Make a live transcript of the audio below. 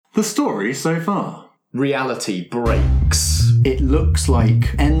the story so far? Reality breaks. It looks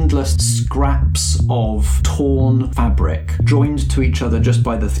like endless scraps of torn fabric joined to each other just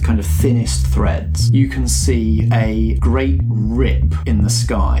by the kind of thinnest threads. You can see a great rip in the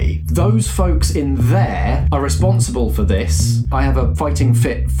sky. Those folks in there are responsible for this. I have a fighting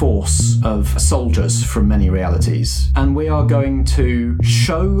fit force of soldiers from many realities, and we are going to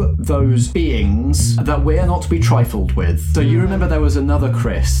show those beings that we are not to be trifled with. So you remember there was another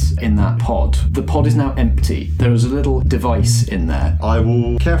Chris in that pod. The pod is now empty. There was a little device in there. I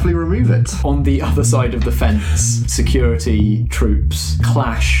will carefully remove it. On the other side of the fence, security troops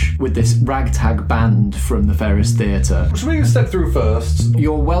clash with this ragtag band from the Ferris Theatre. Should we step through first?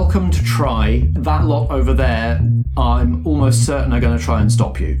 You're welcome to try. That lot over there, I'm almost certain are going to try and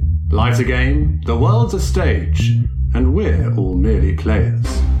stop you. Life's a game, the world's a stage, and we're all merely players.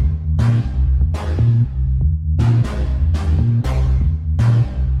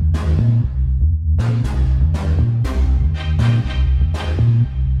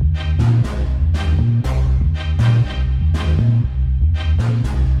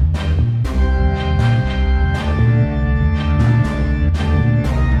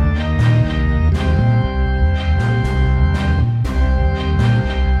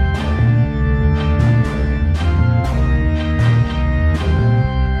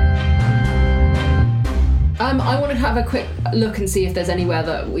 I want to have a quick look and see if there's anywhere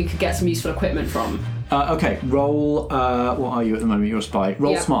that we could get some useful equipment from. Okay, roll, what are you at the moment? You're a spy.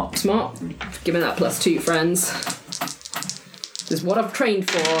 Roll smart. Smart. Give me that +2, friends. This is what I've trained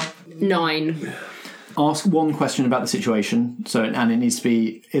for. 9. Ask one question about the situation, and it needs to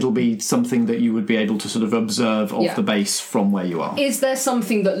be, it'll be something that you would be able to sort of observe off the base from where you are. Is there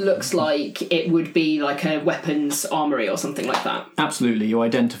something that looks like it would be like a weapons armory or something like that? Absolutely. You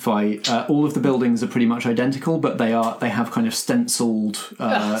identify, all of the buildings are pretty much identical, but they have kind of stenciled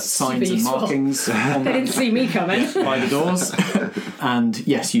signs and markings on They didn't see me coming. by the doors. And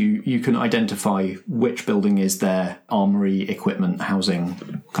yes, you can identify which building is their armory, equipment,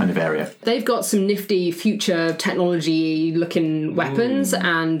 housing kind of area. They've got some nifty future technology looking weapons,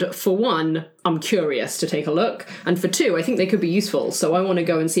 and for one, I'm curious to take a look, and for two, I think they could be useful, so I want to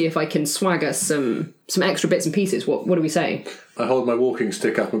go and see if I can swagger some extra bits and pieces. What do we say? I hold my walking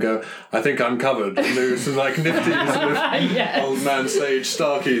stick up and go, I think I'm covered. And do some like nifty sort of old man stage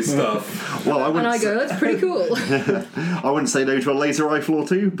Starkey stuff. Well, And I go, that's pretty cool. I wouldn't say no to a laser rifle or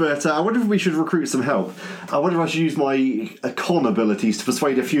two, but I wonder if we should recruit some help. I wonder if I should use my con abilities to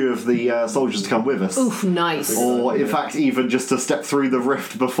persuade a few of the soldiers to come with us. Oof, nice. Or, in fact, even just to step through the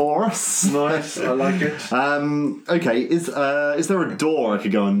rift before us. Nice, I like it. Okay, is there a door I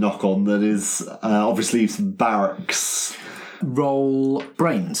could go and knock on that is obviously some barracks? Roll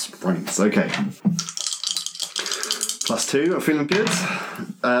brains. Brains, okay. +2, I'm feeling good.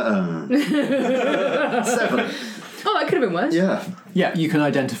 7. Oh, that could have been worse. Yeah. Yeah, you can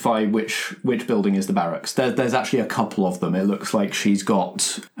identify which building is the barracks. There's actually a couple of them. It looks like she's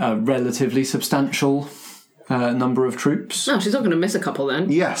got a relatively substantial number of troops. No, she's not going to miss a couple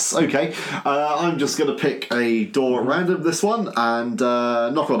then. Yes, okay. I'm just going to pick a door at random, this one, and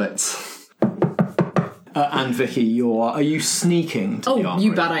knock on it. And Vicky, are you sneaking to the armory?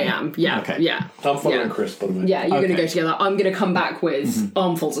 You bet I am. Yeah. Okay. Yeah. I'm following Chris, by the way. Yeah, you're going to Okay. go together. I'm going to come back with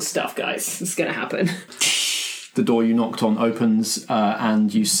armfuls of stuff, guys. It's going to happen. The door you knocked on opens,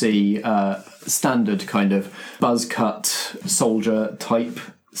 and you see standard kind of buzz cut soldier type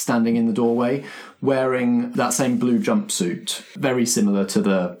standing in the doorway, wearing that same blue jumpsuit, very similar to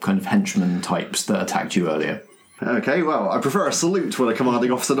the kind of henchman types that attacked you earlier. Okay, well, I prefer a salute when a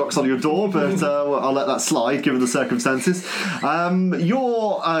commanding officer knocks on your door, but I'll let that slide given the circumstances.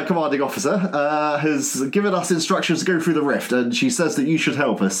 Your commanding officer has given us instructions to go through the rift, and she says that you should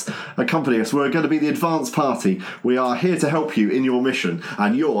help us, accompany us. We're going to be the advance party. We are here to help you in your mission,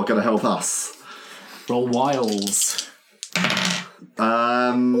 and you're going to help us. Roll wiles.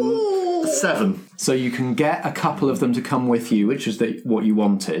 7. So you can get a couple of them to come with you, which is what you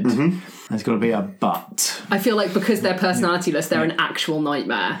wanted. There's got to be a but. I feel like because they're personalityless, they're an actual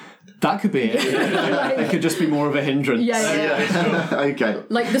nightmare. That could be it. It could just be more of a hindrance. Yeah. Okay.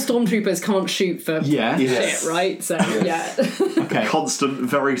 Like the stormtroopers can't shoot for Yeah. shit, right? So, yeah. Okay. Constant,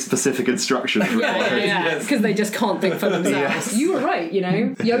 very specific instructions. Yeah. Because they just can't think for themselves. You were right,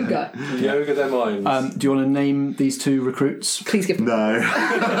 yoga. Yoga their minds. Do you want to name these two recruits? Please give them. No.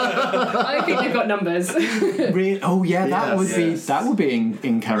 I think they've got numbers. Really? Oh yeah, that Yes. would be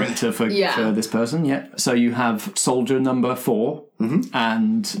in character for this person. Yeah. So you have soldier number 4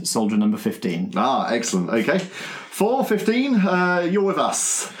 and soldier number 15. Excellent. Okay. 4, 15, you're with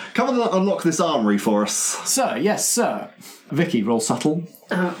us. come and unlock this armoury for us. Sir, yes, sir. Vicky, roll subtle.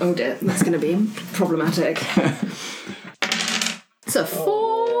 Oh dear, that's going to be problematic. It's a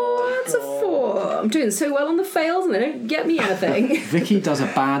 4. It's a 4. I'm doing so well on the fails and they don't get me anything. Vicky does a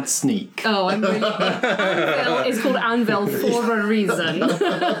bad sneak. Oh, I'm really... Anvil is called Anvil for a reason.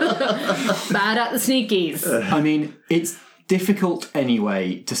 Bad at the sneakies. I mean, it's difficult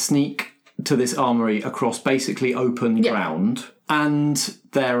anyway to sneak to this armoury across basically open ground, and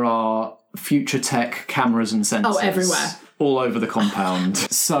there are future tech cameras and sensors everywhere. all over the compound.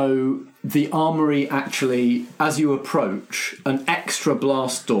 So the armoury actually, as you approach, an extra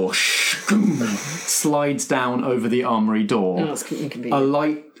blast door slides down over the armoury door. Oh, that's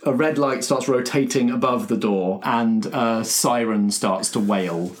inconvenient. A red light starts rotating above the door, and a siren starts to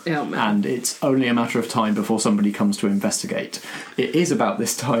wail. Oh, man. And it's only a matter of time before somebody comes to investigate. It is about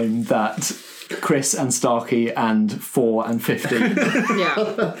this time that Chris and Starkey and 4 and 15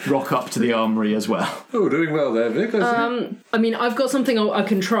 Yeah. rock up to the armoury as well. Oh, doing well there, Vic. I mean, I've got something I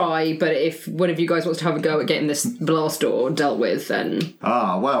can try, but if one of you guys wants to have a go at getting this blast door dealt with, then...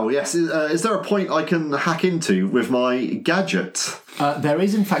 Ah, well, yes. Is there a point I can hack into with my gadget? There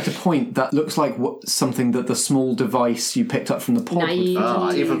is, in fact, a point that looks like something that the small device you picked up from the pod would Nice.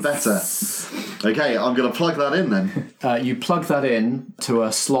 Ah, even better. Okay, I'm going to plug that in then. You plug that in to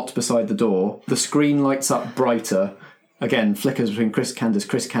a slot beside the door. The screen lights up brighter. Again, flickers between Chris,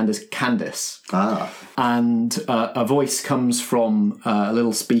 Candice. Ah. And a voice comes from a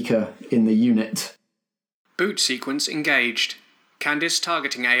little speaker in the unit. Boot sequence engaged. Candice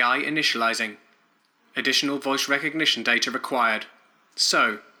targeting AI initializing. Additional voice recognition data required.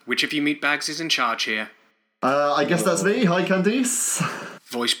 So, which of you meatbags is in charge here? I guess that's me. Hi, Candice.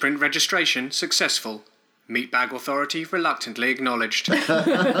 Voice print registration successful. Meatbag authority reluctantly acknowledged. As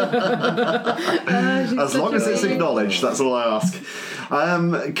long as it's acknowledged, that's all I ask.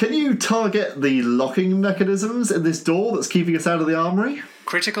 Can you target the locking mechanisms in this door that's keeping us out of the armoury?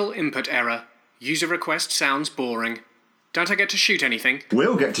 Critical input error. User request sounds boring. Don't I get to shoot anything?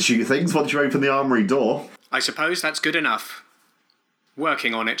 We'll get to shoot things once you open the armoury door. I suppose that's good enough.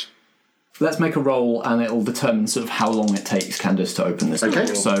 Working on it. Let's make a roll, and it'll determine sort of how long it takes Candice to open this door. Okay.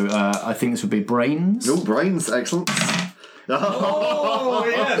 So I think this would be brains. Oh, brains, excellent. Oh,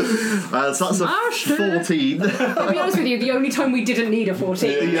 yes! So that's a 14. I'll be honest with you, the only time we didn't need a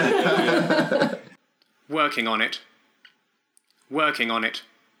 14. Working on it. Working on it.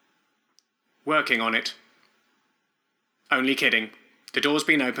 Working on it. Only kidding. The door's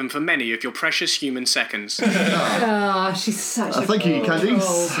been open for many of your precious human seconds. She's such a... Thank you,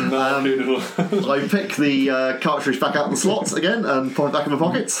 Candice. I pick the cartridge back out the slot again and pop it back in my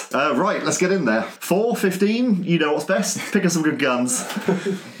pocket. Right, let's get in there. 4, 15, you know what's best. Pick us some good guns.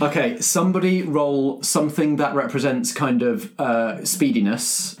 Okay, somebody roll something that represents kind of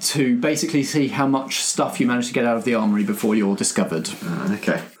speediness to basically see how much stuff you manage to get out of the armoury before you're discovered.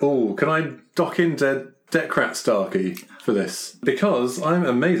 Okay. Oh, can I dock into Dekrat Starkey for this? Because I'm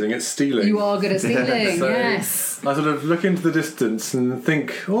amazing at stealing. You are good at stealing, So yes. I sort of look into the distance and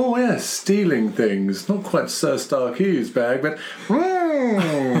think, oh yes, stealing things. Not quite Sir Starkey's bag, but...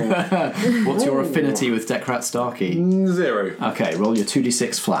 What's your affinity with Dekrat Starkey? 0. Okay, roll your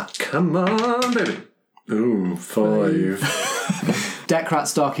 2d6 flat. Come on, baby. Ooh, 5. Dekrat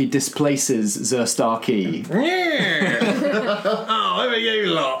Starkey displaces Zer Starkey. Oh, over you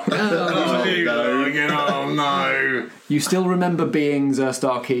lot. Oh, you lot again. Oh, no. You still remember being Zer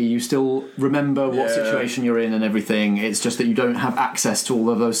Starkey, you still remember what situation you're in and everything. It's just that you don't have access to all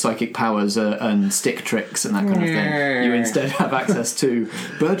of those psychic powers and stick tricks and that kind of thing. You instead have access to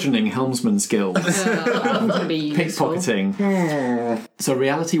burgeoning helmsman skills. Pickpocketing. So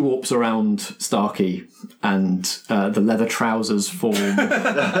reality warps around Starkey, and the leather trousers form,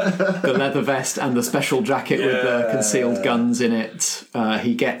 the leather vest and the special jacket with the concealed guns in it.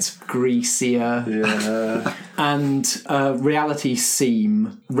 He gets greasier. And reality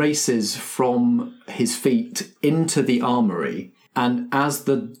seam races from his feet into the armoury. And as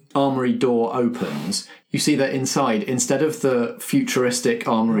the armoury door opens, you see that inside, instead of the futuristic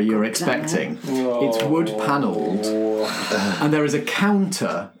armoury you're expecting, it's wood panelled. And there is a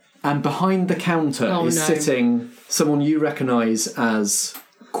counter. And behind the counter is sitting someone you recognise as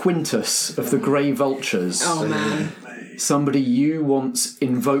Quintus of the Grey Vultures. Oh, man. Somebody you once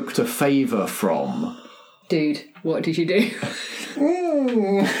invoked a favour from. Dude, what did you do?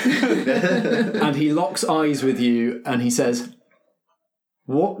 And he locks eyes with you and he says,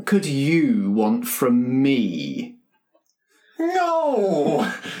 "What could you want from me?" No!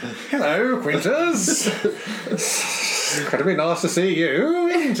 Hello, Quintus. Incredibly nice to see you,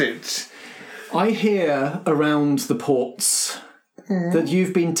 isn't it? I hear around the ports that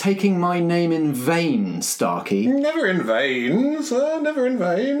you've been taking my name in vain, Starkey. Never in vain, sir, never in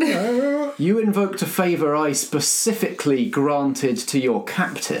vain, no. You invoked a favour I specifically granted to your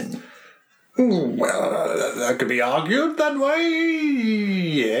captain. Well, that could be argued that way,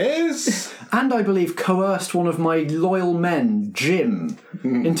 yes. And I believe coerced one of my loyal men, Jim,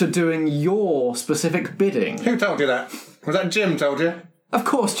 into doing your specific bidding. Who told you that? Was that Jim told you? Of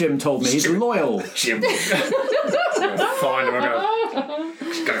course Jim told me, he's loyal. Jim. Fine, I'm gonna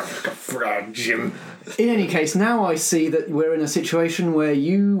Jim. In any case, now I see that we're in a situation where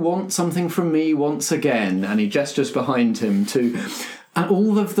you want something from me once again, and he gestures behind him to... And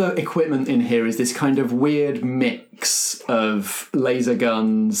all of the equipment in here is this kind of weird mix of laser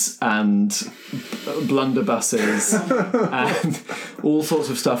guns and blunderbusses and all sorts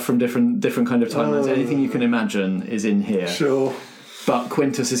of stuff from different kind of timelines. Anything you can imagine is in here. Sure. But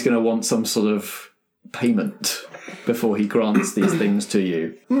Quintus is going to want some sort of payment before he grants these things to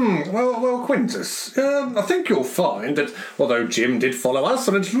you. Well, Quintus, I think you'll find that although Jim did follow us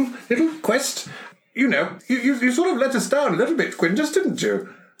on a little quest, you know, you sort of let us down a little bit, Quintus, didn't you?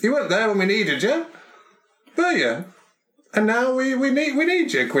 You weren't there when we needed you, were you? And now we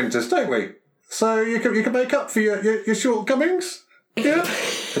need you, Quintus, don't we? So you can make up for your shortcomings. Yeah,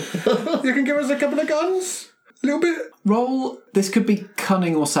 you can give us a couple of guns, a little bit. Roll. This could be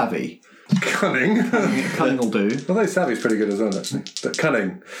cunning or savvy. Cunning. Cunning will do. Although savvy's pretty good as well, actually. But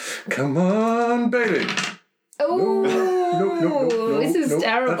cunning. Come on, baby. Oh, No, this is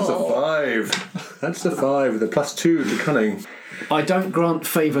terrible. That's a 5 with a +2 to cunning. I don't grant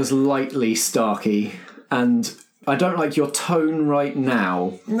favours lightly, Starkey, and I don't like your tone right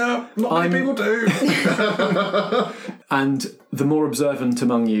now. No, not many people do. And the more observant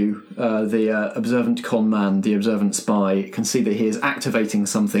among you, the observant con man, the observant spy, can see that he is activating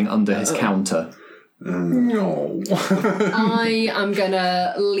something under his counter. No. I am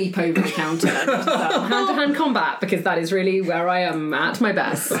gonna leap over the counter hand-to-hand combat because that is really where I am at my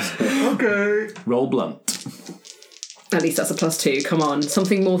best. Okay. Roll blunt. At least that's a +2. Come on,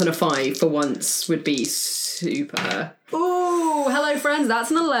 something more than a 5 for once would be super. Ooh, hello friends,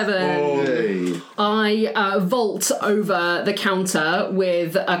 that's an 11. I vault over the counter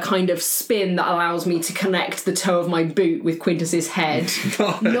with a kind of spin that allows me to connect the toe of my boot with Quintus's head,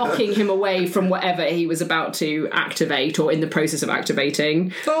 knocking him away from whatever he was about to activate or in the process of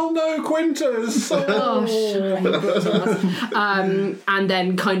activating. Oh no, Quintus! And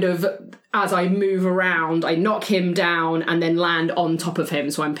then kind of, as I move around, I knock him down and then land on top of him,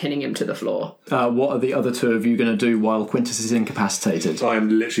 so I'm pinning him to the floor. What are the other two of you going to do while Quintus is incapacitated? I am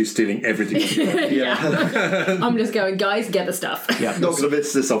literally stealing everything. I'm just going, guys, get the stuff. Yeah, Not going to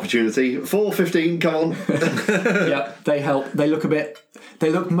miss this opportunity. 4:15, come on. yeah, they help. They look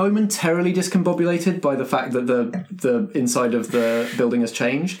momentarily discombobulated by the fact that the inside of the building has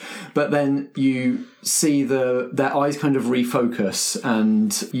changed, but then you see their eyes kind of refocus,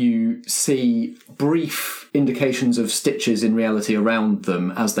 and you see brief indications of stitches in reality around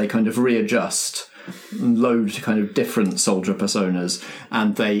them as they kind of readjust and load kind of different soldier personas,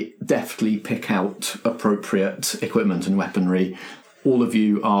 and they deftly pick out appropriate equipment and weaponry. All of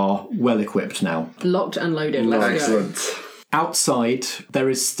you are well equipped now. Locked and loaded. Let's Excellent. go. Outside, there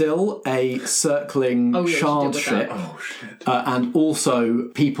is still a circling shard ship, and also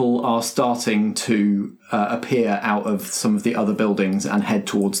people are starting to appear out of some of the other buildings and head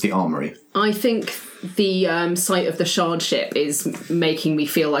towards the armory. I think the sight of the shard ship is making me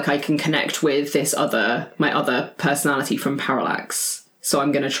feel like I can connect with my other personality from Parallax. So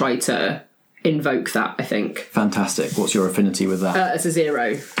I'm going to try to invoke that, I think. Fantastic. What's your affinity with that? It's a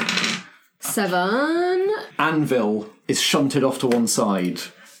 0. 7. Anvil is shunted off to one side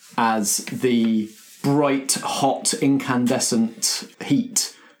as the bright, hot, incandescent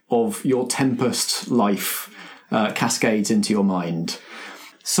heat of your Tempest life cascades into your mind.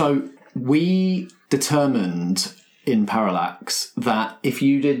 So we determined in Parallax that if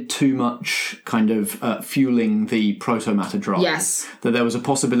you did too much kind of fueling the protomatter drive, Yes. that there was a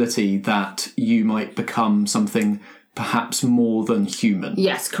possibility that you might become something perhaps more than human.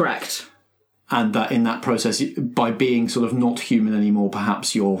 Yes, correct. And that in that process, by being sort of not human anymore,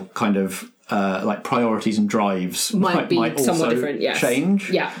 perhaps your kind of like priorities and drives Might be also somewhat different, yes.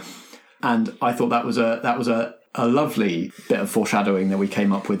 change. Yeah. And I thought that was a lovely bit of foreshadowing that we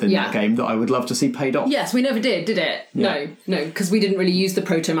came up with in that game that I would love to see paid off. Yes, we never did it? Yeah. No, because we didn't really use the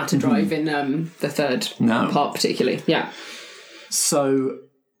protomatter drive in the third part particularly. Yeah. So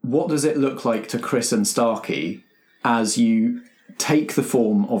what does it look like to Chris and Starkey as you take the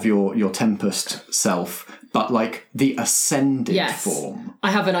form of your Tempest self, but like the ascended Yes. form.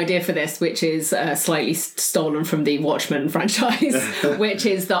 I have an idea for this, which is slightly stolen from the Watchmen franchise, which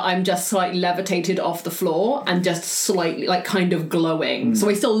is that I'm just slightly levitated off the floor and just slightly, like, kind of glowing. So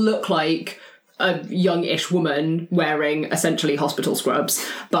I still look like a youngish woman wearing essentially hospital scrubs,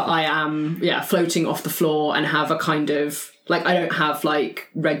 but I am, floating off the floor and have a kind of, like, I don't have, like,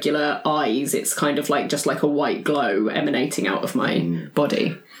 regular eyes. It's kind of like just like a white glow emanating out of my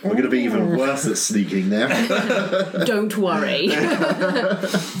body. We're going to be even worse at sneaking now. Don't worry.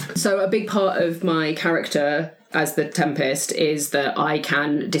 So a big part of my character as the Tempest is that I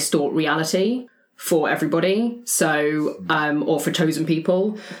can distort reality for everybody, so or for chosen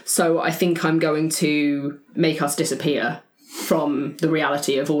people. So I think I'm going to make us disappear from the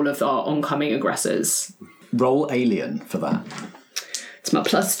reality of all of our oncoming aggressors. Roll alien for that. It's my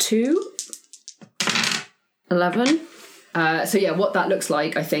 +2. 11. So yeah, what that looks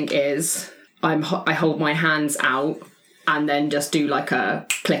like, I think, is I hold my hands out and then just do like a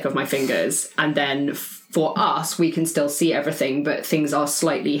click of my fingers, and then for us, we can still see everything, but things are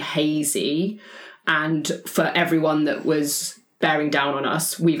slightly hazy. And for everyone that was bearing down on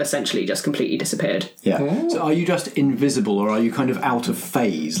us, we've essentially just completely disappeared. Yeah. So are you just invisible, or are you kind of out of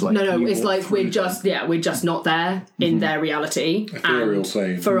phase? Like, No, it's like we're just not there in their reality. Ethereal And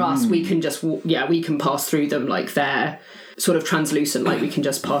plane. for us, we can just, we can pass through them like they're sort of translucent, like we can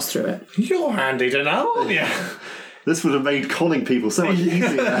just pass through it. You're handy to know. This would have made conning people so much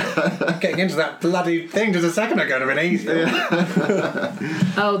easier. Getting into that bloody thing just a second ago would have been easier.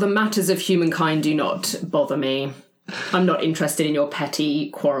 Oh, the matters of humankind do not bother me. I'm not interested in your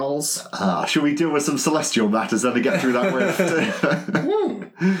petty quarrels. Shall we deal with some celestial matters then to get through that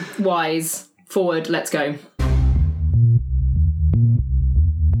rift? Wise. Forward, let's go.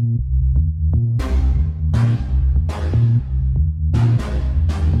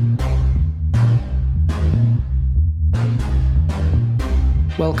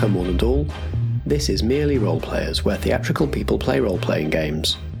 Welcome one and all. This is Merely Roleplayers, where theatrical people play role-playing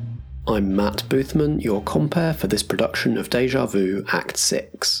games. I'm Matt Boothman, your compere for this production of Deja Vu Act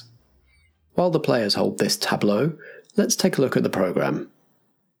 6. While the players hold this tableau, let's take a look at the programme.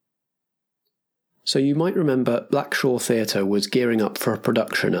 So you might remember Blackshaw Theatre was gearing up for a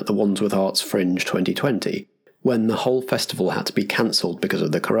production at the Wandsworth Arts Fringe 2020, when the whole festival had to be cancelled because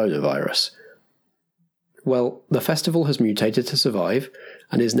of the coronavirus. Well, the festival has mutated to survive,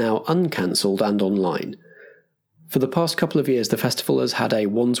 and is now uncancelled and online. For the past couple of years, the festival has had a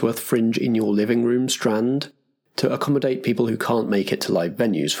Wandsworth Fringe in your living room strand to accommodate people who can't make it to live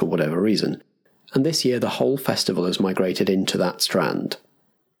venues for whatever reason, and this year the whole festival has migrated into that strand.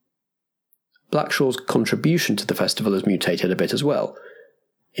 Blackshaw's contribution to the festival has mutated a bit as well.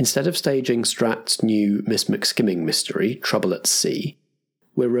 Instead of staging Strat's new Miss McSkimming mystery, Trouble at Sea,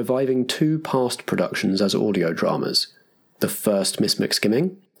 we're reviving 2 past productions as audio dramas. The first Miss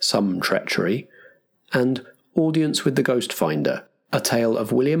McSkimming, Some Treachery, and Audience with the Ghost Finder, a tale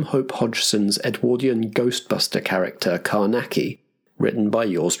of William Hope Hodgson's Edwardian Ghostbuster character Karnaki, written by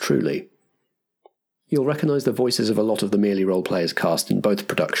yours truly. You'll recognise the voices of a lot of the Merely Roleplayers cast in both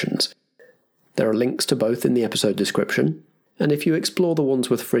productions. There are links to both in the episode description, and if you explore the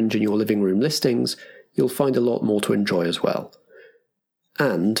Wandsworth Fringe in your living room listings, you'll find a lot more to enjoy as well.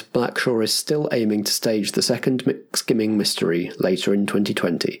 And Blackshaw is still aiming to stage the second McSkimming mystery later in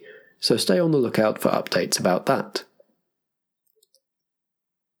 2020, so stay on the lookout for updates about that.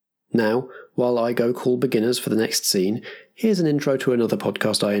 Now, while I go call beginners for the next scene, here's an intro to another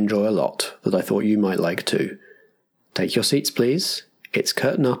podcast I enjoy a lot that I thought you might like too. Take your seats, please. It's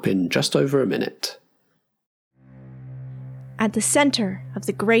curtain up in just over a minute. At the center of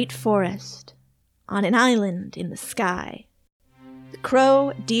the great forest, on an island in the sky, the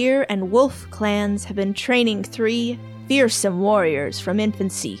Crow, Deer, and Wolf clans have been training 3 fearsome warriors from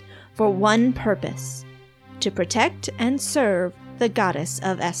infancy for one purpose: to protect and serve the goddess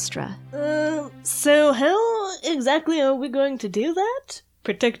of Estra. So how exactly are we going to do that?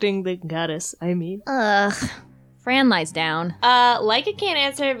 Protecting the goddess, I mean. Fran lies down. Leica can't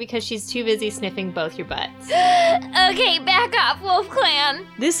answer because she's too busy sniffing both your butts. Okay, back off, Wolf Clan.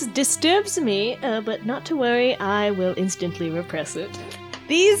 This disturbs me, but not to worry, I will instantly repress it.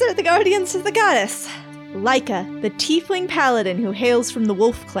 These are the guardians of the goddess. Leica, the tiefling paladin who hails from the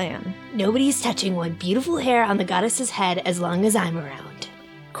Wolf Clan. Nobody's touching one beautiful hair on the goddess's head as long as I'm around.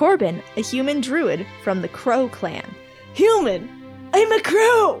 Corbin, a human druid from the Crow Clan. Human! I'm a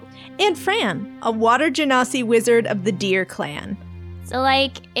crow! And Fran, a water genasi wizard of the Deer Clan. So,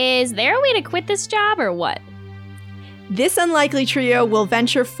 is there a way to quit this job or what? This unlikely trio will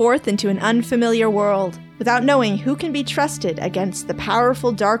venture forth into an unfamiliar world, without knowing who can be trusted against the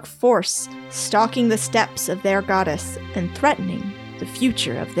powerful dark force stalking the steps of their goddess and threatening the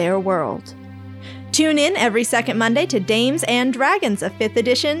future of their world. Tune in every second Monday to Dames and Dragons, a 5th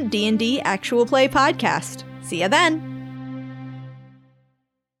edition D&D actual play podcast. See ya then!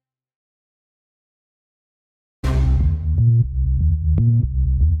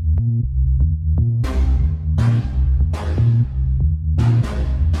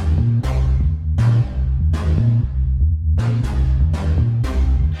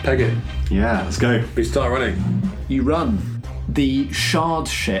 Peggy. Yeah, let's go. We start running. You run. The shard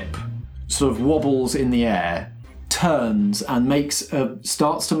ship sort of wobbles in the air, turns and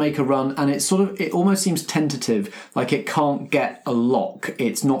starts to make a run, and it almost seems tentative, like it can't get a lock.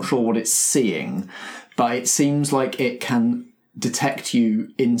 It's not sure what it's seeing, but it seems like it can detect you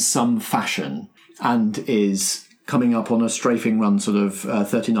in some fashion and is coming up on a strafing run, sort of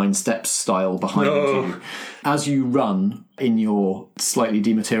 39 steps style behind you. As you run in your slightly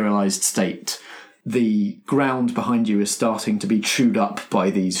dematerialized state, the ground behind you is starting to be chewed up by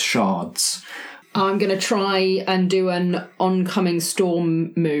these shards. I'm going to try and do an oncoming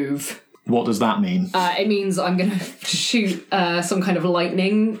storm move. What does that mean? It means I'm going to shoot some kind of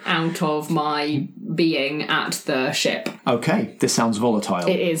lightning out of my being at the ship. Okay, this sounds volatile.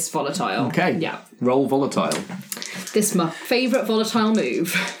 It is volatile. Okay, yeah. Roll volatile. This is my favourite volatile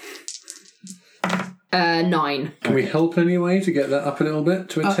move. 9. Can we help anyway to get that up a little bit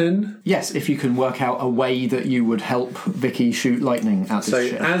to a 10? Yes, if you can work out a way that you would help Vicky shoot lightning at this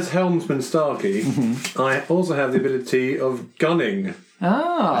ship. So, as Helmsman Starkey, I also have the ability of gunning.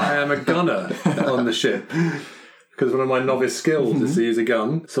 I am a gunner on the ship. Because one of my novice skills is to use a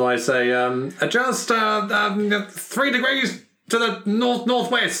gun. So I say, adjust 3 degrees to the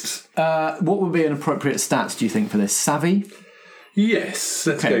northwest. What would be an appropriate stats, do you think, for this? Savvy? Yes,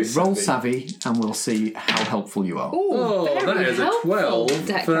 let's go savvy. Roll savvy and we'll see how helpful you are. Ooh, that is a 12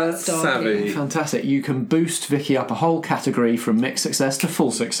 for savvy. Fantastic. You can boost Vicky up a whole category from mixed success to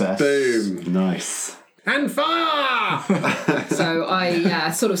full success. Boom. Nice. And fire! So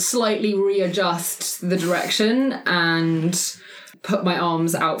I sort of slightly readjust the direction and put my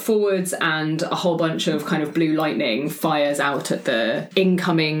arms out forwards, and a whole bunch of kind of blue lightning fires out at the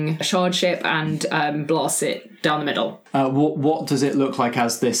incoming shard ship and blasts it down the middle. What does it look like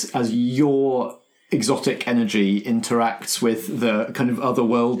as your exotic energy interacts with the kind of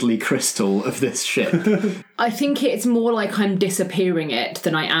otherworldly crystal of this ship? I think it's more like I'm disappearing it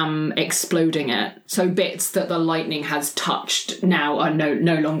than I am exploding it. So bits that the lightning has touched now are no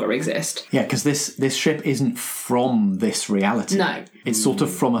longer exist. Yeah, because this ship isn't from this reality. No. It's sort of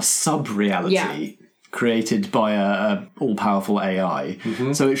from a sub-reality created by a all-powerful AI.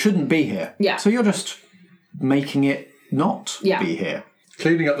 So it shouldn't be here. Yeah. So you're just making it not be here.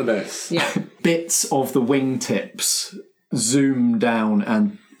 Cleaning up the mess. Yeah. Bits of the wingtips zoom down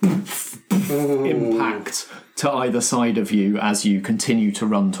and impact to either side of you as you continue to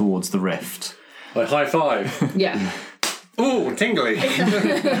run towards the rift. Like high five. Yeah. Ooh, tingly. 4,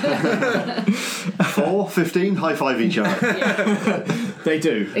 15, high five each other. They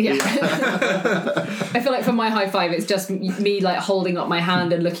do. Yeah. I feel like for my high five, it's just me like holding up my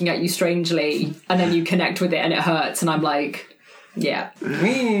hand and looking at you strangely, and then you connect with it and it hurts, and I'm like, yeah.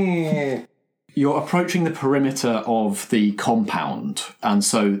 You're approaching the perimeter of the compound, and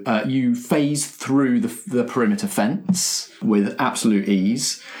so you phase through the perimeter fence with absolute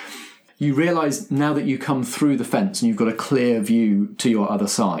ease. You realise now that you come through the fence and you've got a clear view to your other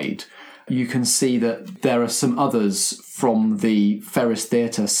side, you can see that there are some others from the Ferris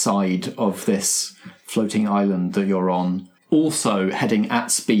Theatre side of this floating island that you're on, also heading at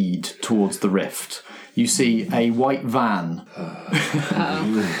speed towards the rift. You see a white van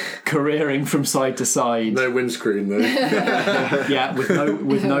careering from side to side. No windscreen, though. Yeah, with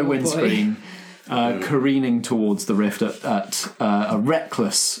no windscreen, careening towards the rift at a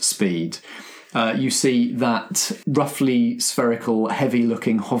reckless speed. You see that roughly spherical,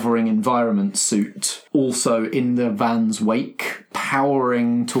 heavy-looking, hovering environment suit also in the van's wake,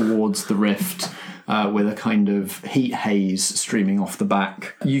 powering towards the rift with a kind of heat haze streaming off the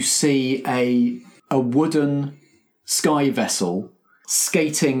back. You see a wooden sky vessel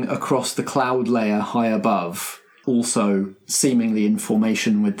skating across the cloud layer high above, also seemingly in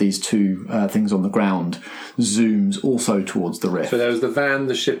formation with these two things on the ground, zooms also towards the rift. So there was the van,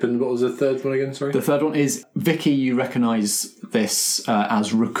 the ship, and what was the third one again, sorry? The third one is, Vicky, you recognise this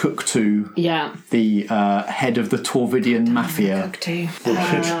as Rukuktu, the head of the Torvidian Mafia,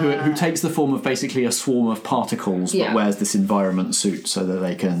 who takes the form of basically a swarm of particles, but wears this environment suit so that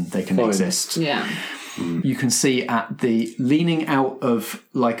they can exist. Yeah. You can see at the leaning out of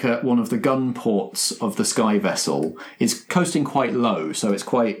like one of the gun ports of the sky vessel. It's coasting quite low, so it's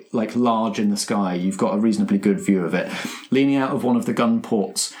quite like large in the sky. You've got a reasonably good view of it. Leaning out of one of the gun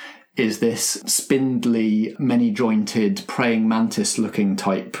ports is this spindly, many-jointed, praying mantis-looking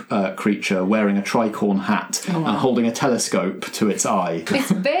type creature wearing a tricorn hat and holding a telescope to its eye.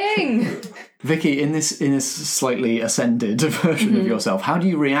 It's Bing! Vicky, in this slightly ascended version of yourself, how do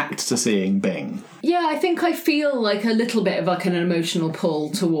you react to seeing Bing? Yeah, I think I feel like a little bit of like an emotional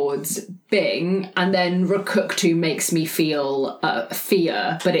pull towards Bing, and then Rukuktu makes me feel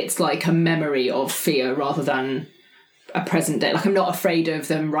fear, but it's like a memory of fear rather than a present day. Like, I'm not afraid of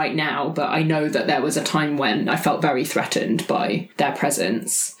them right now, but I know that there was a time when I felt very threatened by their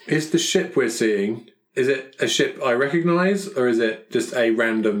presence. Is the ship we're seeing, is it a ship I recognise, or is it just a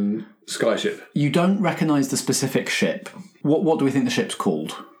random sky ship? You don't recognise the specific ship. What do we think the ship's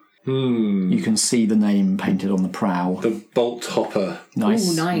called? You can see the name painted on the prow. The Bolt Hopper.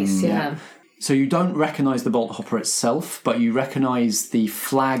 Nice. Ooh, nice, yeah. So you don't recognise the Bolt Hopper itself, but you recognise the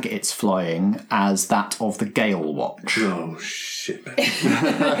flag it's flying as that of the Gale Watch. Oh, shit.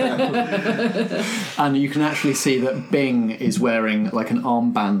 And you can actually see that Bing is wearing like an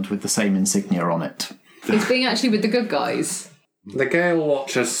armband with the same insignia on it. It's Bing actually with the good guys. The Gale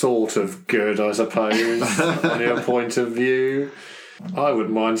Watch are sort of good, I suppose, on your point of view. I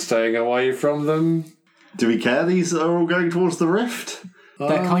wouldn't mind staying away from them. Do we care these are all going towards the rift?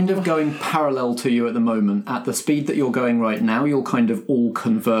 They're kind of going parallel to you at the moment. At the speed that you're going right now, you'll kind of all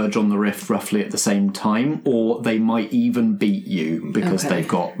converge on the rift roughly at the same time, or they might even beat you because they've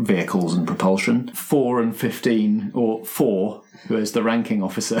got vehicles and propulsion. 4 and 15, or 4, who is the ranking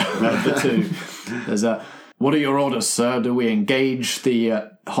officer of the two. There's what are your orders, sir? Do we engage the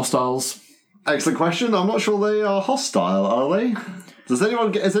hostiles? Excellent question. I'm not sure they are hostile, are they? Is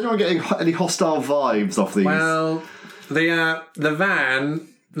anyone getting any hostile vibes off these? Well, the van,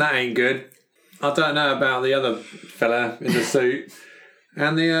 that ain't good. I don't know about the other fella in the suit.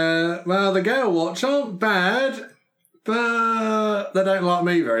 And the Gale Watch aren't bad, but they don't like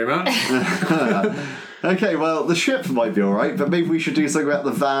me very much. Okay, well, the ship might be alright, but maybe we should do something about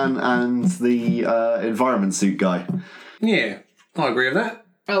the van and the environment suit guy. Yeah, I agree with that.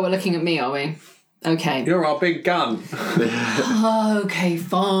 Oh, we're looking at me, are we? Okay. You're our big gun. Okay,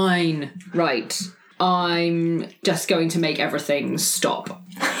 fine. Right. I'm just going to make everything stop.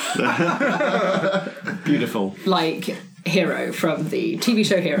 Beautiful. Like Hero from the TV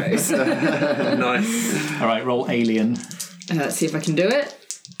show Heroes. Nice. All right, roll Alien. Let's see if I can do it.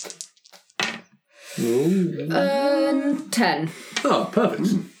 10. Oh,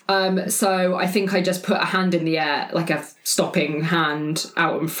 perfect. So I think I just put a hand in the air, like a stopping hand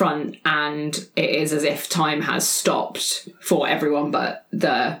out in front, and it is as if time has stopped for everyone but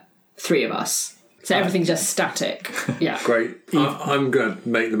the three of us. So everything's just static. Yeah. Great. I'm going to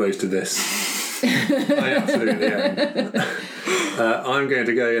make the most of this. I absolutely am. I'm going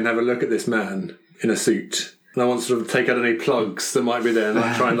to go and have a look at this man in a suit. And I want to sort of take out any plugs that might be there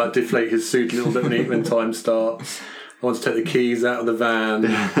and try and deflate his suit a little bit when time starts. I want to take the keys out of the van.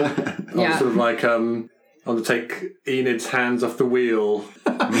 Yeah. Sort of like I want to take Enid's hands off the wheel.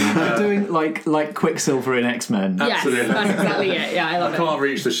 Doing like Quicksilver in X-Men. Yes, Absolutely. that's exactly it. Yeah, I love I it. can't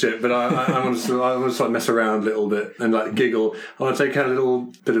reach the ship, but I want to sort of mess around a little bit and giggle. I want to take out a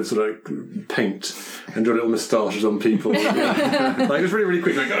little bit of sort of paint and draw little moustaches on people. Just really, really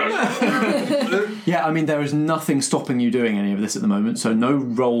quick. Yeah, I mean, there is nothing stopping you doing any of this at the moment, so no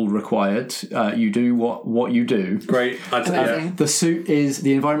roll required. You do what you do. Great. The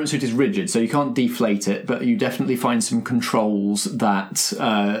environment suit is rigid, so you can't deflate it, but you definitely find some controls that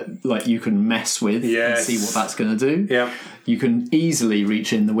you can mess with and see what that's going to do. Yeah. You can easily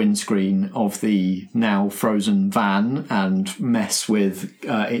reach in the windscreen of the now frozen van and mess with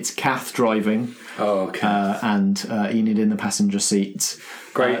its Kath driving. Oh, okay. And Enid in the passenger seat.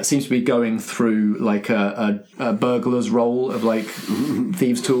 Great. It seems to be going through like a burglar's roll of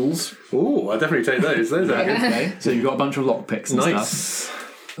thieves' tools. Ooh, I definitely take those. Those are good. Okay. So you've got a bunch of lockpicks and Nice. stuff.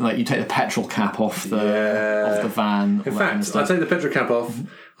 Like you take the petrol cap off the van. In fact, I take the petrol cap off.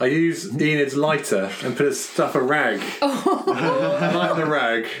 I use Enid's lighter and stuff a rag, light the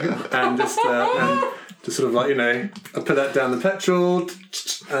rag, and just sort of I put that down the petrol,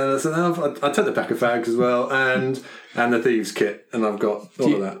 and I take the pack of fags as well, and the thieves' kit, and I've got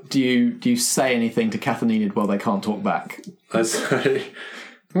all of that. Do you say anything to Kath and Enid while they can't talk back? I say,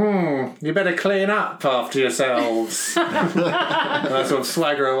 you better clean up after yourselves. And I sort of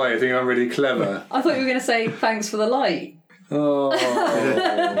swagger away, thinking I'm really clever. I thought you were going to say thanks for the light. Oh.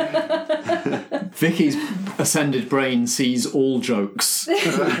 Vicky's ascended brain sees all jokes.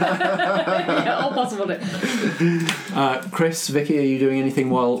 Yeah, all possible. Chris, Vicky, are you doing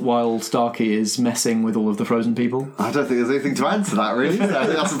anything while Starkey is messing with all of the frozen people? I don't think there's anything to add to that, really. I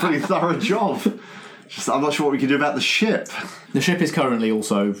think that's a pretty thorough job. I'm not sure what we can do about the ship. The ship is currently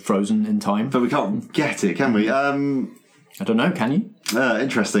also frozen in time. But we can't get it, can we? I don't know, can you?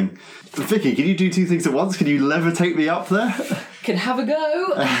 Interesting. Vicky, can you do two things at once? Can you levitate me up there? Can have a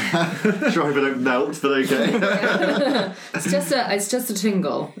go. Sure, I don't melt, but okay. It's just a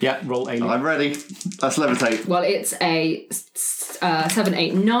tingle. Yeah, roll alien. I'm ready. Let's levitate. Well, it's a 7,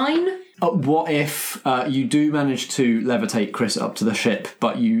 8, 9. What if you do manage to levitate Chris up to the ship,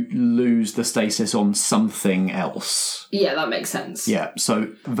 but you lose the stasis on something else? Yeah, that makes sense. Yeah,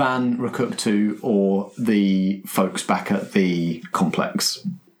 so Van, Rakuktu, or the folks back at the complex?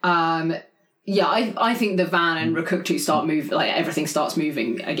 Yeah, I think the van and Rakuktu start moving, like everything starts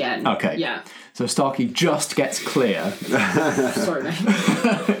moving again. Okay. Yeah. So Starkey just gets clear. Sorry,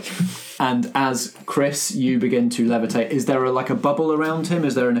 mate. And as Chris, you begin to levitate, is there a bubble around him?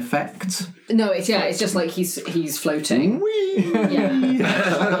 Is there an effect? No, it's just like he's floating. Whee! Yeah.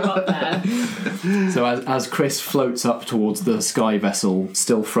 Up there. So as Chris floats up towards the sky vessel,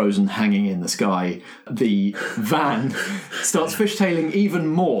 still frozen, hanging in the sky, the van starts fishtailing even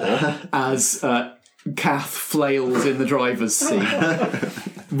more as Kath flails in the driver's seat.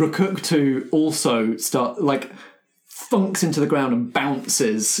 Rakuktu also thunks into the ground and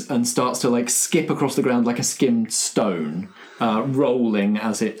bounces and starts to skip across the ground like a skimmed stone, rolling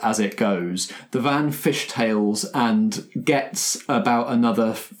as it goes. The van fishtails and gets about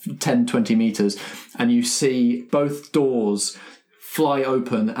another 10-20 meters, and you see both doors fly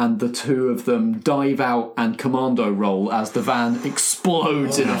open and the two of them dive out and commando roll as the van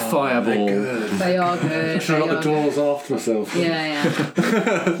explodes in a fireball. They are good. Should have got the doors after myself.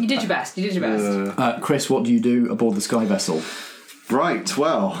 Yeah. You did your best. Chris, what do you do aboard the sky vessel? Right,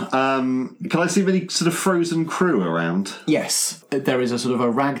 well, can I see any sort of frozen crew around? Yes, there is a sort of a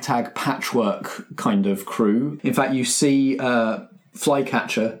ragtag patchwork kind of crew. In fact, you see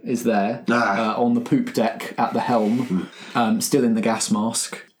Flycatcher is there on the poop deck at the helm, still in the gas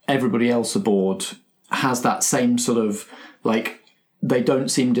mask. Everybody else aboard has that same sort of they don't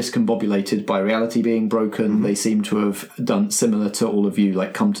seem discombobulated by reality being broken. Mm-hmm. They seem to have done similar to all of you,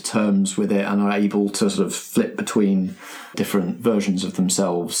 come to terms with it and are able to sort of flip between different versions of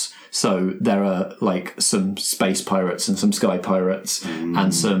themselves. So there are some space pirates and some sky pirates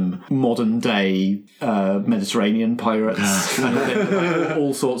and some modern day Mediterranean pirates and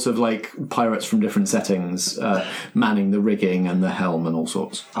all sorts of pirates from different settings manning the rigging and the helm and all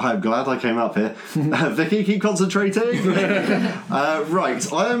sorts. I'm glad I came up here. Vicky, keep concentrating.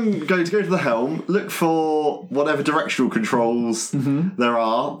 Right, I'm going to go to the helm, look for whatever directional controls there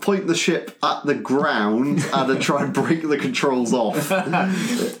are, point the ship at the ground and then try and break the controls off.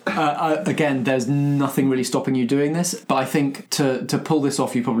 Again, there's nothing really stopping you doing this, but I think to pull this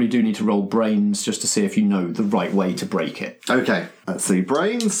off, you probably do need to roll brains just to see if you know the right way to break it. Okay, let's see.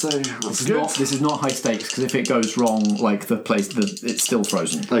 Brains, so that's good. This is not high stakes, because if it goes wrong, it's still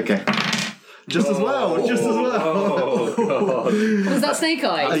frozen. Okay. Just as well. Oh, was that Snake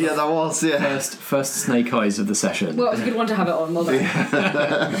Eyes? Yeah, that was, yeah. First Snake Eyes of the session. Well, it was a good one to have it on, wasn't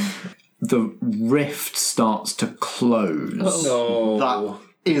it? The rift starts to close. Oh. That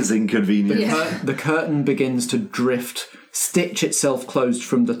is inconvenient. The curtain begins to stitch itself closed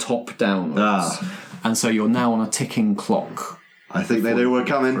from the top downwards. And so you're now on a ticking clock. I think they know we're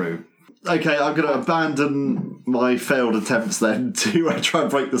coming. Through. Okay, I'm going to abandon my failed attempts then to try and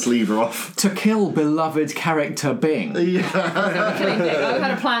break this lever off. To kill beloved character Bing. Yeah. I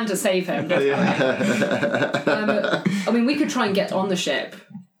had a plan to save him. We could try and get on the ship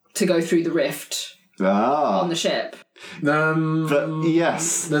to go through the rift on the ship. But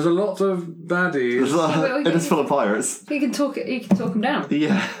yes, there's a lot of baddies. It is full of pirates. He can talk them down.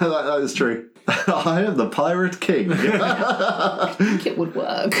 Yeah, that is true. I am the Pirate King. I think it would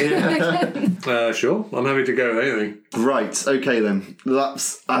work. Yeah. Sure, I'm happy to go with anything. Right, okay then.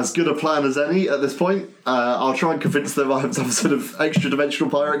 That's as good a plan as any at this point. I'll try and convince them I'm some sort of extra-dimensional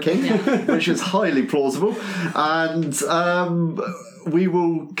Pirate King, which is highly plausible. And we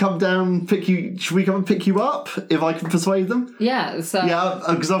will come down, pick you... Should we come and pick you up, if I can persuade them? Yeah, so... Yeah,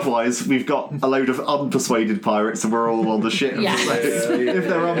 because otherwise we've got a load of unpersuaded pirates and we're all on the ship. Yeah. So if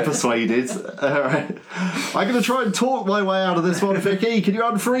they're unpersuaded... All right. I'm going to try and talk my way out of this one, Vicky. Can you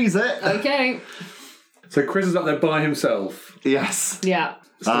unfreeze it? Okay. So Chris is up there by himself? Yes. Yeah.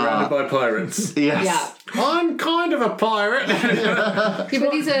 surrounded by pirates. Yes. Yeah. I'm kind of a pirate. Yeah,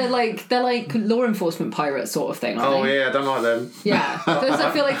 but these are they're like law enforcement pirates sort of thing, aren't they? Yeah, I don't like them. Yeah. Those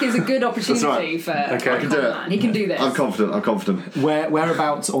I feel like is a good opportunity for I can do it. He can do this. I'm confident.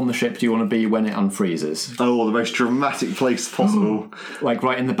 Whereabouts on the ship do you want to be when it unfreezes? Oh, the most dramatic place possible. Like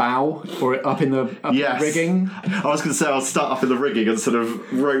right in the bow or up in the rigging? I was going to say I'll start up in the rigging and sort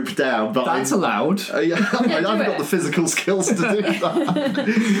of rope down, but that's allowed. I haven't got the physical skills to do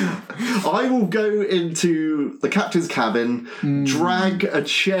that. I will go into the captain's cabin, drag a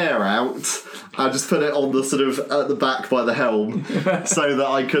chair out, and just put it on the sort of at the back by the helm, so that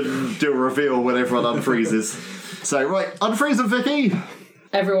I can do a reveal when everyone unfreezes. So right, unfreeze them, Vicky.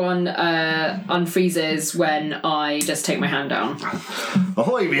 Everyone unfreezes when I just take my hand down.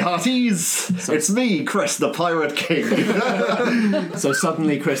 Ahoy, me hearties! It's me, Chris, the Pirate King. So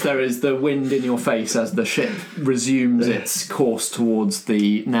suddenly, Chris, there is the wind in your face as the ship resumes its course towards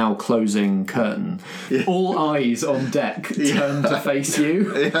the now closing curtain. Yeah. All eyes on deck turn to face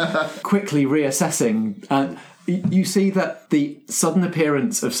you, quickly reassessing. You see that the sudden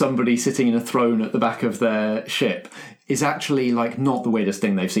appearance of somebody sitting in a throne at the back of their ship is actually like not the weirdest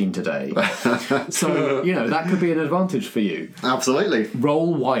thing they've seen today. So, that could be an advantage for you. Absolutely.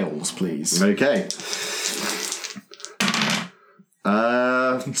 Roll wiles, please. Okay.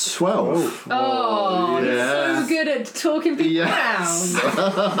 12. Oh, yes. You're so good at talking people down.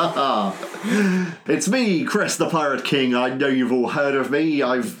 It's me, Chris, the Pirate King. I know you've all heard of me.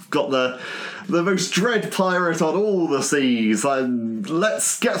 I've got the most dread pirate on all the seas.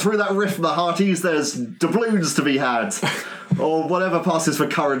 Let's get through that rift, my hearties. There's doubloons to be had. Or whatever passes for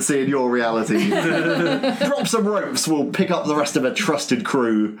currency in your reality. Drop some ropes, we'll pick up the rest of a trusted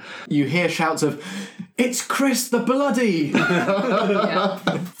crew. You hear shouts of, "It's Chris the Bloody!"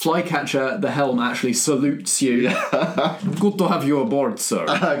 Flycatcher, the helm, actually salutes you. Good to have you aboard, sir.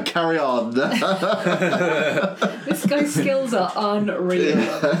 Carry on. This guy's skills are unreal.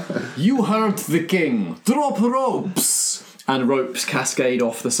 You heard the king. Drop ropes! And ropes cascade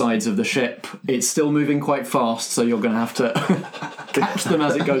off the sides of the ship. It's still moving quite fast, so you're going to have to catch them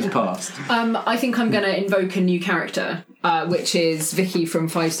as it goes past. I think I'm going to invoke a new character, which is Vicky from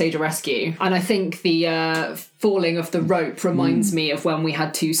 5 Stager Rescue. And I think the falling of the rope reminds me of when we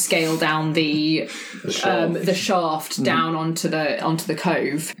had to scale down the shaft down onto the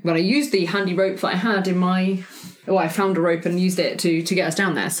cove. When I used the handy rope that I had in my... I found a rope and used it to get us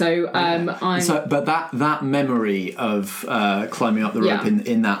down there. So but that memory of climbing up the rope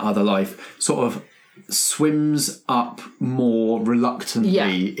in that other life sort of swims up more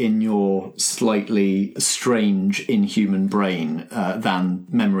reluctantly in your slightly strange inhuman brain than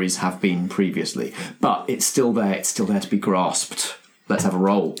memories have been previously. But it's still there. It's still there to be grasped. Let's have a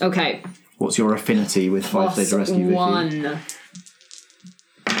roll. Okay. What's your affinity with 5 Stager Rescue, Vicky? 1.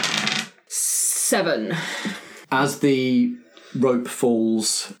 7. As the rope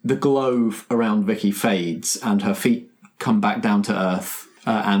falls, the glow around Vicky fades and her feet come back down to earth.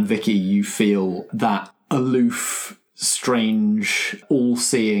 And Vicky, you feel that aloof, strange,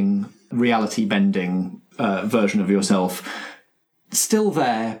 all-seeing, reality-bending version of yourself still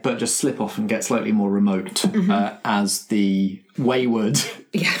there, but just slip off and get slightly more remote as the wayward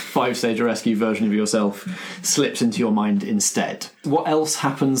 5 Stager Rescue version of yourself slips into your mind instead. What else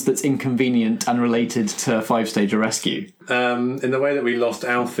happens that's inconvenient and related to 5 Stager Rescue? In the way that we lost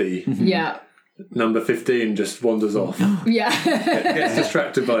Alfie. Number 15 just wanders off. Gets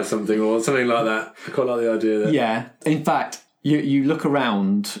distracted by something or something like that. I quite like the idea that... Yeah. In fact, you look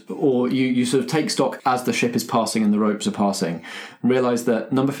around, or you sort of take stock as the ship is passing and the ropes are passing, and realise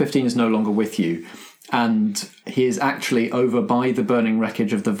that number 15 is no longer with you, and he is actually over by the burning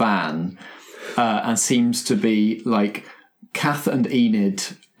wreckage of the van, and seems to be like Kath and Enid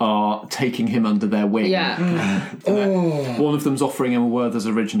are taking him under their wing. One of them's offering him a Werther's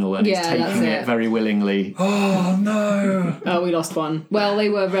original, and he's taking it very willingly. Oh no! Oh, we lost one. Well, they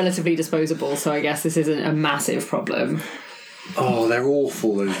were relatively disposable, so I guess this isn't a massive problem. Oh, they're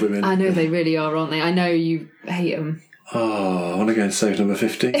awful, those women. I know they really are, aren't they? I know you hate them. Oh, I want to go and save number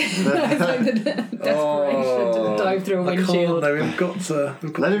 50. It's like the desperation to dive through a windshield. No, we've got to...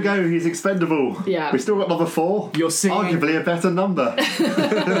 Let him go, he's expendable. Yeah. We've still got number 4. You're seeing... Arguably a better number.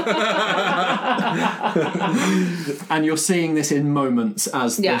 And you're seeing this in moments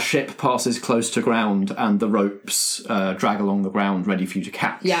as the ship passes close to ground and the ropes drag along the ground ready for you to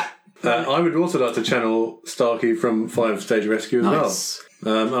catch. Yeah. I would also like to channel Starkey from 5 Stager Rescue as well.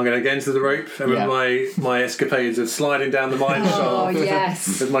 I'm going to get into the rope and with my escapades of sliding down the mine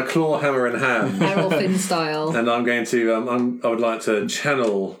shaft with my claw hammer in hand. Errol Finn style. And I'm going to, I would like to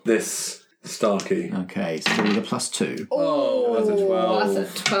channel this Starkey. Okay, so with a +2. Oh, that's a 12. Oh,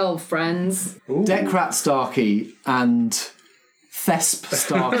 that's a 12, friends. Dekrat Starkey and Thesp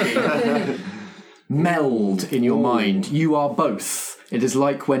Starkey meld in your mind. You are both. It is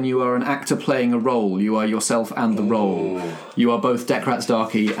like when you are an actor playing a role. You are yourself and the role. You are both Dekrat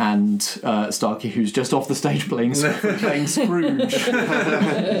Starkey and Starkey, who's just off the stage playing Scrooge.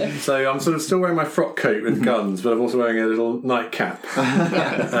 So I'm sort of still wearing my frock coat with guns, but I'm also wearing a little nightcap.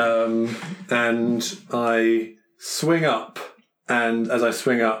 And I swing up, and as I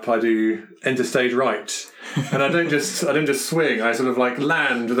swing up, I do enter stage right. And I don't just swing. I sort of like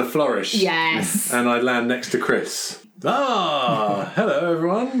land with a flourish. Yes. And I land next to Chris. Hello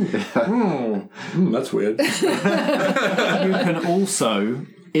everyone. That's weird. You can also...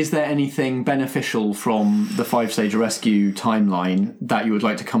 Is there anything beneficial from the 5-stage rescue timeline that you would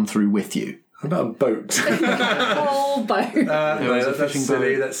like to come through with you? How about a boat? Whole boat.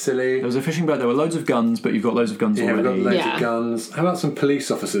 That's silly. There was a fishing boat. There were loads of guns, but you've got loads of guns already. We've got loads of guns. How about some police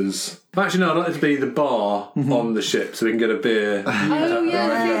officers? Actually, no, I'd like it to be the bar on the ship so we can get a beer. Oh, yeah,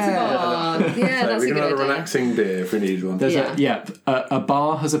 the theatre bar. Yeah, that's a good idea. We can have a relaxing beer if we need one. A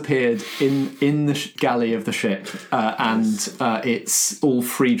bar has appeared in the galley of the ship, and it's all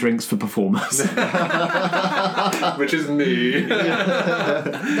free drinks for performers. Which is me.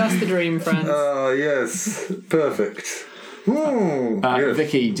 That's the dream, friends. Oh, yes. Perfect.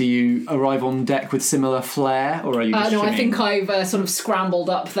 Vicky, do you arrive on deck with similar flair, or are you just no, shimmying? I think I've sort of scrambled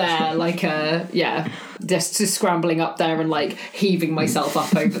up there, like, just scrambling up there and, like, heaving myself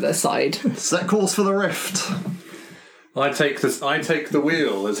up over the side. Set course for the rift. I take the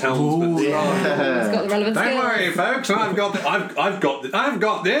wheel as helmsman. It's got the relevant Don't skills. worry, folks. I've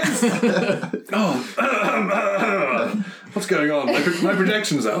got this. What's going on? My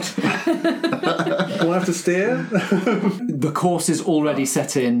projection's out. Do I have to steer? The course is already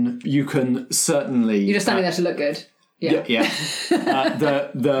set in. You can certainly... You're just standing there to look good. Yeah.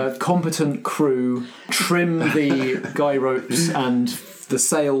 The competent crew trim the guy ropes and the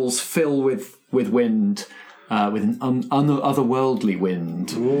sails fill with wind, with an otherworldly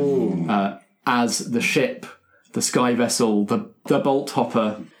wind, as the ship, the sky vessel, the bolt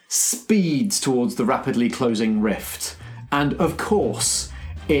hopper speeds towards the rapidly closing rift. And of course,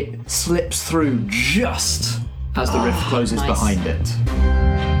 it slips through just as the rift closes behind it.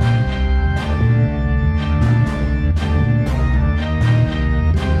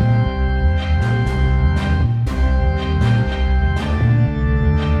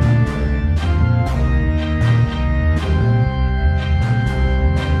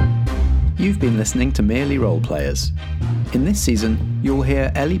 You've been listening to Merely Role Players. In this season, you'll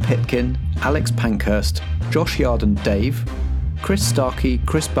hear Ellie Pitkin, Alex Pankhurst, Josh Yard and Dave, Chris Starkey,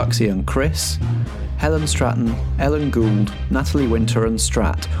 Chris Buxey and Chris, Helen Stratton, Ellen Gould, Natalie Winter and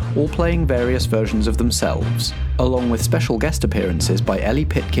Strat, all playing various versions of themselves, along with special guest appearances by Ellie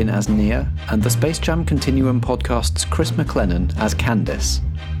Pitkin as Nia and the Space Jam Continuum podcast's Chris McLennan as Candice.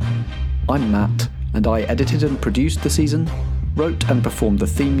 I'm Matt, and I edited and produced the season, wrote and performed the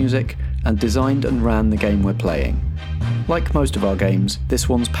theme music, and designed and ran the game we're playing. Like most of our games, this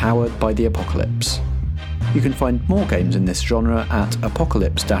one's powered by the Apocalypse. You can find more games in this genre at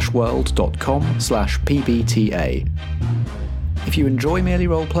apocalypse-world.com/pbta. If you enjoy Merely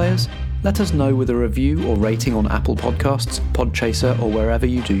Role Players, let us know with a review or rating on Apple Podcasts, Podchaser, or wherever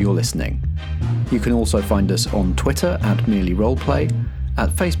you do your listening. You can also find us on Twitter at Merely Roleplay, at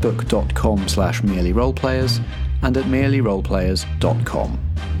facebook.com/merelyroleplayers, and at merelyroleplayers.com.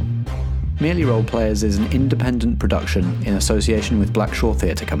 Merely Role Players is an independent production in association with Blackshaw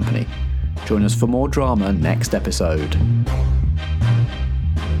Theatre Company. Join us for more drama next episode.